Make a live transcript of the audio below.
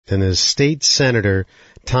And as state senator,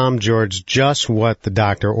 Tom George, just what the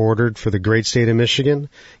doctor ordered for the great state of Michigan?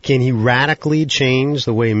 Can he radically change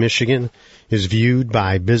the way Michigan is viewed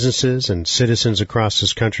by businesses and citizens across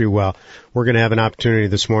this country? Well, we're going to have an opportunity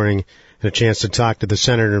this morning and a chance to talk to the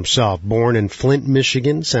senator himself. Born in Flint,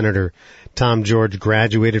 Michigan, Senator Tom George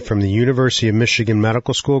graduated from the University of Michigan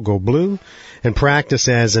Medical School, go Blue, and practiced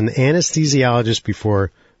as an anesthesiologist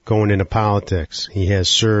before going into politics. He has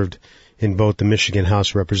served in both the Michigan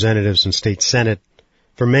House of Representatives and State Senate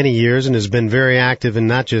for many years and has been very active in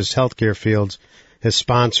not just healthcare fields as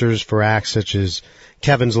sponsors for acts such as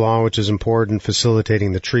Kevin's Law, which is important,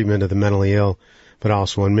 facilitating the treatment of the mentally ill, but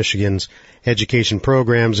also in Michigan's education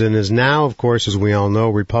programs, and is now, of course, as we all know,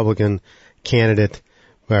 Republican candidate,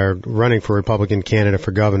 or running for Republican candidate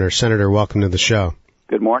for governor. Senator, welcome to the show.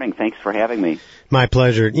 Good morning. Thanks for having me. My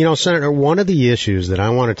pleasure. You know, Senator, one of the issues that I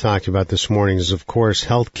want to talk to you about this morning is, of course,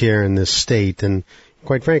 health care in this state and,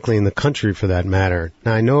 quite frankly, in the country for that matter.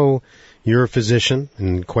 Now, I know you're a physician,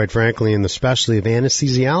 and quite frankly, in the specialty of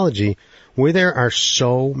anesthesiology, where there are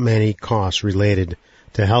so many costs related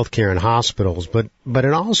to healthcare and hospitals, but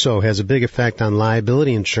it also has a big effect on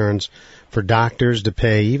liability insurance for doctors to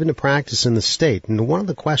pay, even to practice in the state. And one of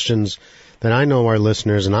the questions that I know our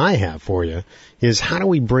listeners and I have for you is, how do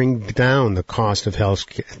we bring down the cost of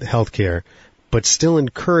healthcare, but still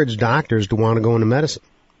encourage doctors to want to go into medicine?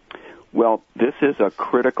 Well, this is a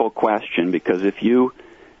critical question, because if you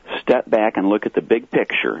step back and look at the big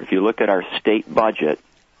picture, if you look at our state budget,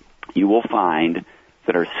 you will find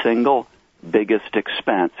that our single biggest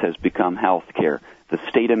expense has become health care. The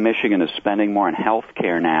state of Michigan is spending more on health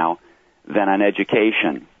care now than on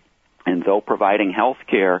education. And though providing health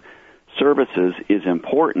care services is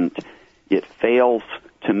important, it fails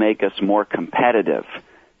to make us more competitive.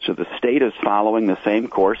 So the state is following the same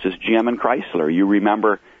course as GM and Chrysler. You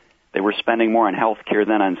remember they were spending more on health care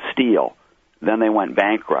than on steel. Then they went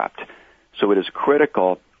bankrupt. So it is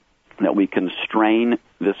critical that we constrain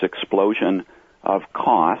this explosion of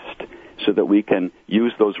cost so that we can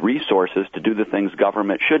use those resources to do the things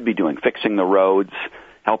government should be doing, fixing the roads,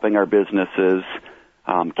 helping our businesses,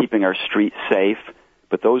 keeping our streets safe.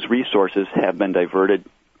 But those resources have been diverted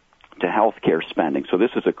to health care spending. So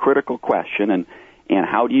this is a critical question. And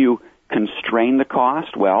how do you constrain the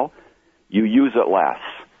cost? Well, you use it less.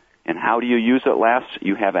 And how do you use it less?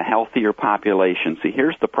 You have a healthier population. See,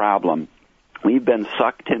 here's the problem. We've been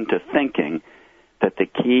sucked into thinking that the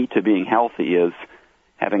key to being healthy is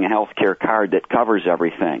having a health care card that covers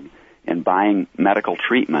everything and buying medical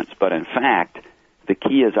treatments. But in fact, the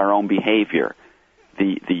key is our own behavior.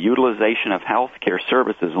 The utilization of health care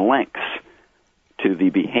services links to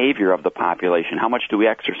the behavior of the population. How much do we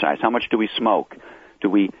exercise? How much do we smoke? Do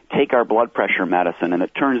we take our blood pressure medicine? And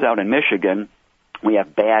it turns out in Michigan, we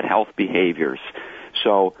have bad health behaviors.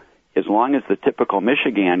 So as long as the typical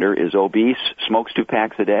Michigander is obese, smokes 2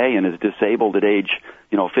 packs a day, and is disabled at age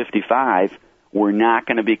 55, we're not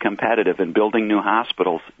going to be competitive, and building new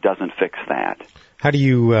hospitals doesn't fix that. How do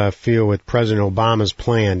you feel with President Obama's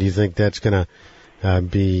plan? Do you think that's going to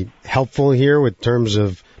be helpful here with terms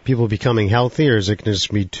of people becoming healthy, or is it going to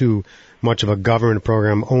just be too much of a government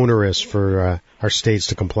program, onerous for our states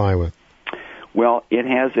to comply with? Well, it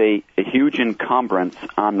has a huge encumbrance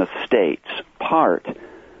on the states. Part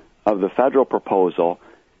of the federal proposal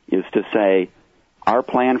is to say our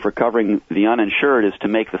plan for covering the uninsured is to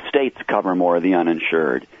make the states cover more of the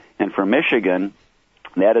uninsured. And for Michigan,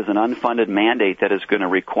 that is an unfunded mandate that is going to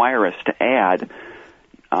require us to add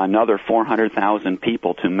another 400,000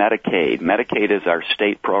 people to Medicaid. Medicaid is our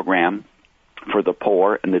state program for the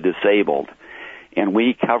poor and the disabled. And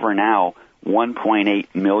we cover now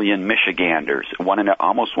 1.8 million Michiganders.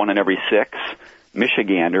 Almost one in every 6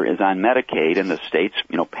 Michigander is on Medicaid, and the state's,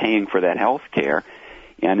 paying for that health care.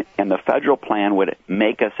 And the federal plan would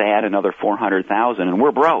make us add another 400,000, and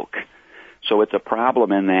we're broke. So it's a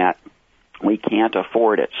problem in that we can't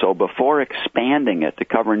afford it. So before expanding it to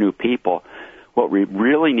cover new people, what we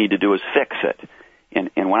really need to do is fix it.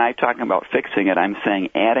 And when I'm talking about fixing it, I'm saying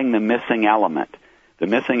adding the missing element. The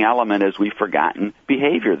missing element is we've forgotten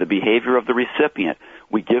behavior, the behavior of the recipient.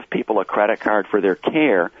 We give people a credit card for their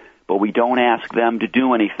care, but we don't ask them to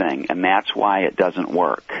do anything, and that's why it doesn't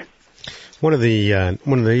work. One of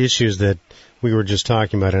the issues that we were just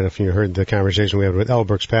talking about, I don't know if you heard the conversation we had with L.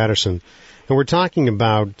 Brooks Patterson, and we're talking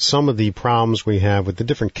about some of the problems we have with the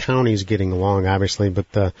different counties getting along, obviously,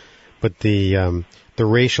 but the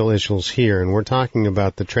racial issues here, and we're talking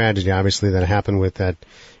about the tragedy, obviously, that happened with that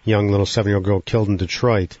young little 7-year-old girl killed in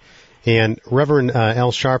Detroit. And Reverend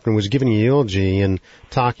Al Sharpton was giving a eulogy and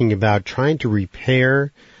talking about trying to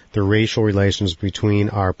repair the racial relations between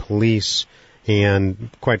our police and,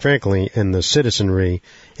 quite frankly, in the citizenry.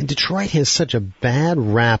 And Detroit has such a bad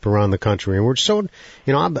rap around the country. And we're so,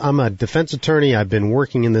 I'm a defense attorney. I've been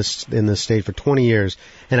working in this state for 20 years,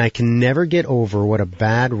 and I can never get over what a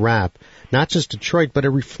bad rap, not just Detroit, but it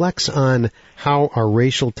reflects on how our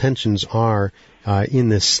racial tensions are in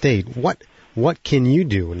this state. What can you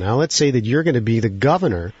do? Now, let's say that you're going to be the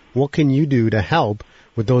governor. What can you do to help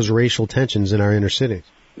with those racial tensions in our inner cities?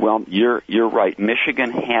 Well, you're right.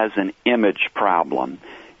 Michigan has an image problem,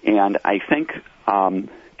 and I think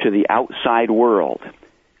to the outside world,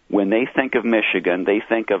 when they think of Michigan, they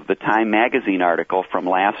think of the Time magazine article from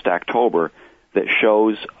last October that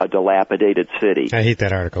shows a dilapidated city. I hate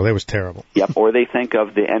that article. It was terrible. Yep. Or they think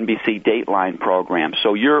of the NBC Dateline program.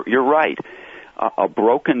 So you're right. A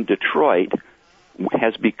broken Detroit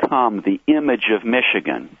has become the image of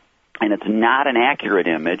Michigan, and it's not an accurate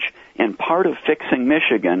image, and part of fixing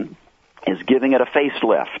Michigan is giving it a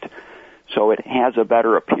facelift so it has a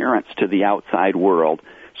better appearance to the outside world,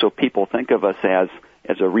 so people think of us as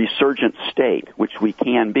a resurgent state, which we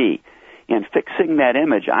can be. And fixing that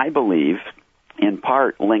image, I believe, in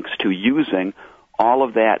part links to using all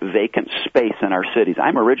of that vacant space in our cities.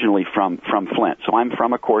 I'm originally from Flint, so I'm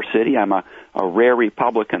from a core city. I'm a rare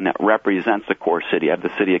Republican that represents a core city. I have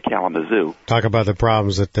the city of Kalamazoo. Talk about the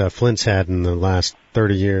problems that Flint's had in the last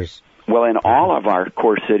 30 years. Well, and all of our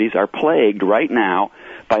core cities are plagued right now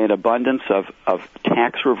by an abundance of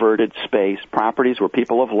tax-reverted space, properties where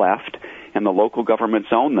people have left, and the local governments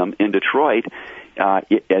own them. In Detroit,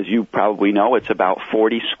 as you probably know, it's about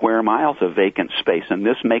 40 square miles of vacant space, and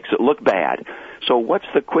this makes it look bad. So what's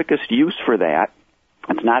the quickest use for that?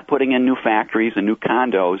 It's not putting in new factories and new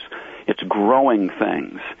condos. It's growing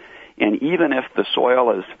things. And even if the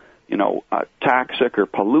soil is, toxic or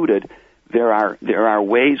polluted, there are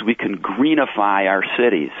ways we can greenify our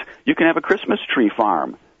cities. You can have a Christmas tree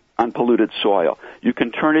farm on polluted soil. You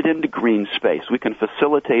can turn it into green space. We can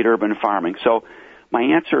facilitate urban farming. So my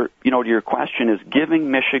answer, to your question is giving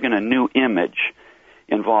Michigan a new image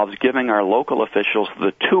involves giving our local officials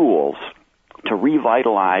the tools to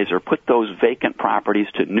revitalize or put those vacant properties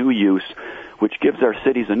to new use, which gives our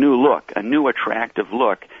cities a new look, a new attractive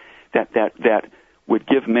look that would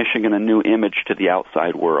give Michigan a new image to the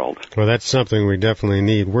outside world. Well, that's something we definitely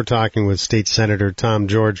need. We're talking with State Senator Tom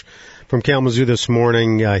George from Kalamazoo this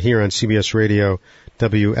morning here on CBS Radio,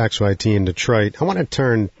 WXYT in Detroit. I want to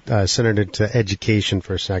turn, Senator, to education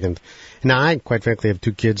for a second. Now, I, quite frankly, have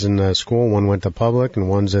two kids in school. One went to public and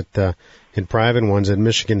one's in private, and one's at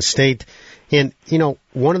Michigan State. And,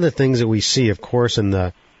 one of the things that we see, of course, in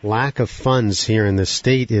the lack of funds here in the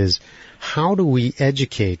state is how do we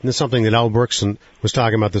educate, and this is something that Al Brookson was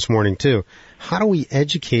talking about this morning too, how do we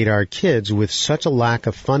educate our kids with such a lack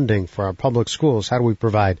of funding for our public schools? How do we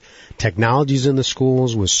provide technologies in the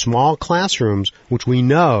schools with small classrooms, which we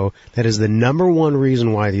know that is the number one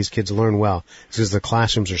reason why these kids learn well, is because the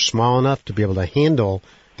classrooms are small enough to be able to handle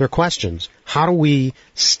their questions. How do we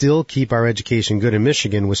still keep our education good in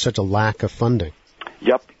Michigan with such a lack of funding?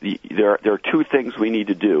 Yep, there are two things we need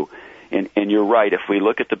to do. And you're right, if we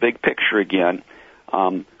look at the big picture again,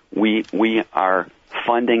 we are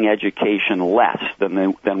funding education less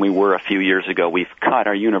than we were a few years ago. We've cut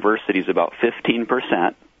our universities about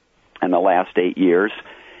 15% in the last 8 years,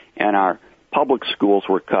 and our public schools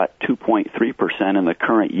were cut 2.3% in the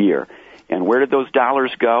current year. And where did those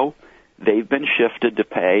dollars go? They've been shifted to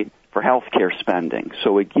pay for health care spending.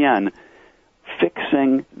 So again,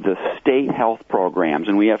 fixing the state health programs,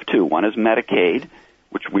 and we have two. One is Medicaid,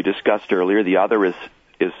 which we discussed earlier. The other is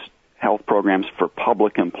health programs for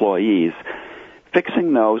public employees.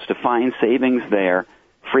 Fixing those to find savings there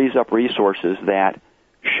frees up resources that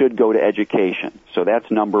should go to education. So that's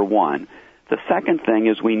number one. The second thing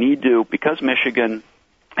is we need to, because Michigan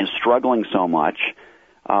is struggling so much,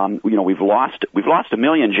 we've lost 1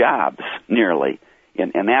 million jobs nearly.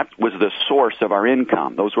 And that was the source of our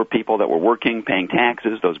income. Those were people that were working, paying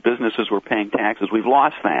taxes. Those businesses were paying taxes. We've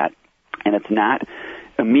lost that, and it's not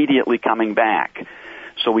immediately coming back.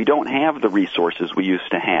 So we don't have the resources we used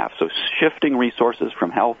to have. So shifting resources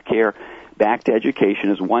from health care back to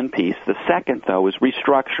education is one piece. The second, though, is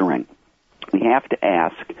restructuring. We have to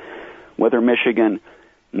ask whether Michigan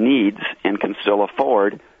needs and can still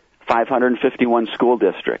afford 551 school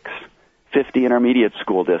districts, 50 intermediate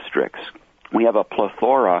school districts. We have a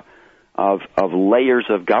plethora of layers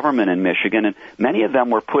of government in Michigan, and many of them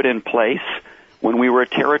were put in place when we were a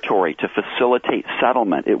territory to facilitate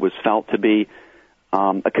settlement. It was felt to be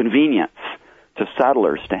a convenience to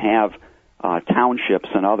settlers to have townships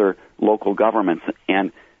and other local governments.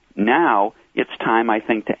 And now it's time, I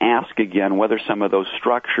think, to ask again whether some of those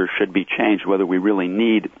structures should be changed, whether we really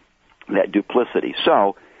need that duplicity.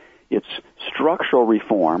 So it's structural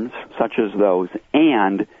reforms such as those,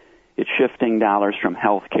 and it's shifting dollars from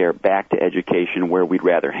health care back to education where we'd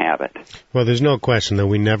rather have it. Well, there's no question that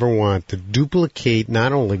we never want to duplicate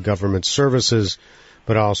not only government services,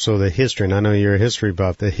 but also the history, and I know you're a history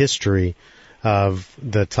buff, the history of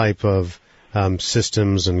the type of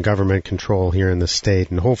systems and government control here in the state,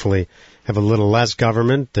 and hopefully have a little less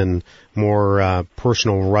government and more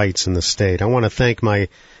personal rights in the state. I want to thank my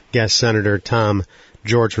guest, Senator Tom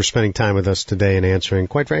George, for spending time with us today and answering,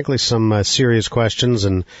 quite frankly, some serious questions,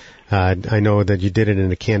 and I know that you did it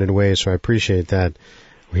in a candid way, so I appreciate that.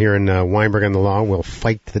 Here in Weinberg on the Law, we'll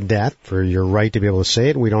fight to the death for your right to be able to say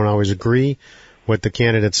it. We don't always agree what the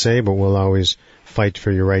candidates say, but we'll always fight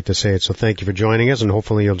for your right to say it. So thank you for joining us, and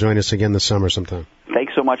hopefully you'll join us again this summer sometime.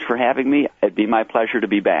 Thanks so much for having me. It'd be my pleasure to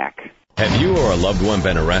be back. Have you or a loved one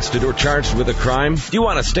been arrested or charged with a crime? Do you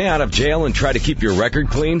want to stay out of jail and try to keep your record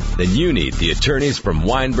clean? Then you need the attorneys from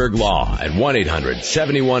Weinberg Law at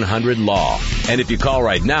 1-800-7100-LAW. And if you call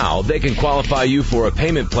right now, they can qualify you for a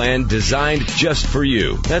payment plan designed just for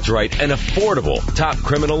you. That's right, an affordable top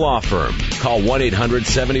criminal law firm. Call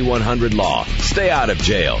 1-800-7100-LAW. Stay out of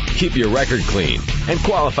jail, keep your record clean, and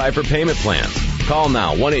qualify for payment plans. Call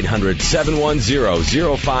now,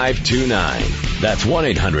 1-800-710-0529. That's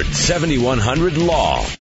 1-800-7100-LAW.